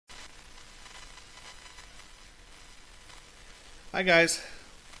Hi guys,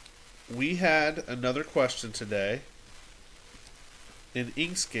 we had another question today in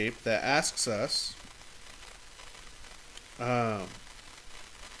Inkscape that asks us, um,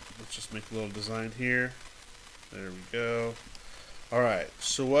 let's just make a little design here. There we go. Alright,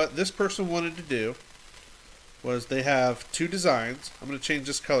 so what this person wanted to do was they have two designs. I'm going to change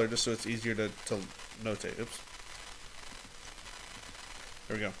this color just so it's easier to notate. Oops.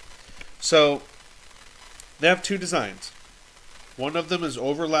 There we go. So they have two designs. One of them is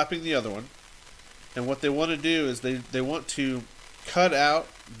overlapping the other one. And what they want to do is they want to cut out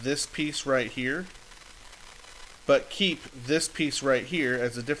this piece right here, but keep this piece right here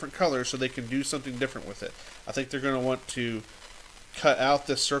as a different color so they can do something different with it. I think they're going to want to cut out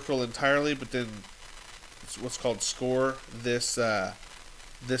this circle entirely, but then it's what's called score this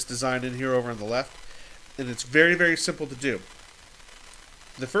this design in here over on the left. And it's very, very simple to do.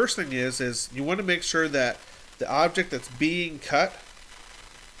 The first thing is you want to make sure that the object that's being cut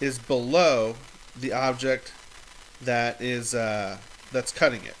is below the object that is that's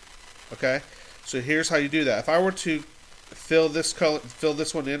cutting it. Okay, so here's how you do that. If I were to fill this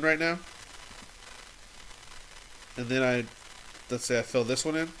one in right now, and then let's say I fill this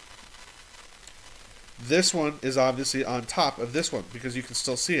one in, this one is obviously on top of this one because you can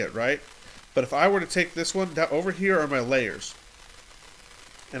still see it, right? But if I were to take this one down, over here are my layers,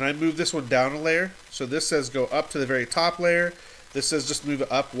 and I move this one down a layer. So this says go up to the very top layer. This says just move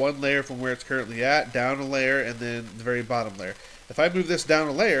it up one layer from where it's currently at, down a layer, and then the very bottom layer. If I move this down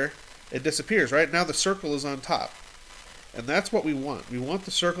a layer, it disappears, right? Now the circle is on top. And that's what we want. We want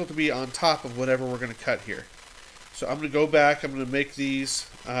the circle to be on top of whatever we're going to cut here. So I'm going to go back. I'm going to make these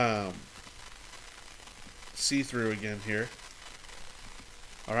see-through again here.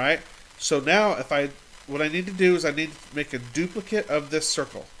 All right. So now what I need to do is I need to make a duplicate of this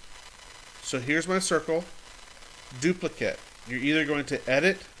circle. So here's my circle, duplicate. You're either going to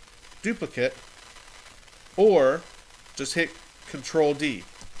edit, duplicate, or just hit Control D.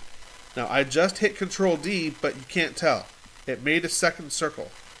 Now I just hit Control D, but you can't tell. It made a second circle.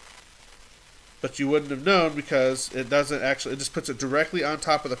 But you wouldn't have known because it doesn't actually, it just puts it directly on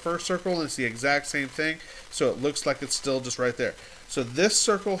top of the first circle and it's the exact same thing. So it looks like it's still just right there. So this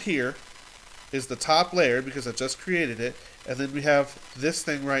circle here is the top layer because I just created it. And then we have this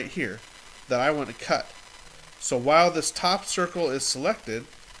thing right here that I want to cut. So while this top circle is selected,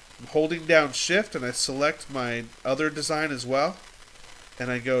 I'm holding down Shift and I select my other design as well.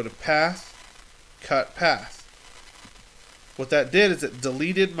 And I go to Path, Cut Path. What that did is it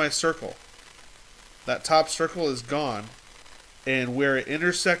deleted my circle. That top circle is gone. And where it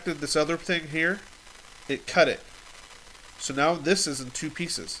intersected this other thing here, it cut it. So now this is in two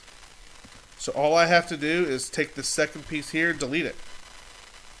pieces. So all I have to do is take the second piece here, delete it.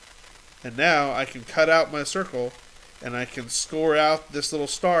 And now I can cut out my circle and I can score out this little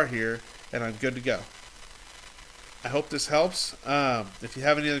star here and I'm good to go. I hope this helps. If you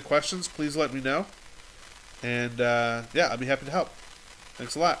have any other questions, please let me know. And yeah, I'll be happy to help.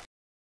 Thanks a lot.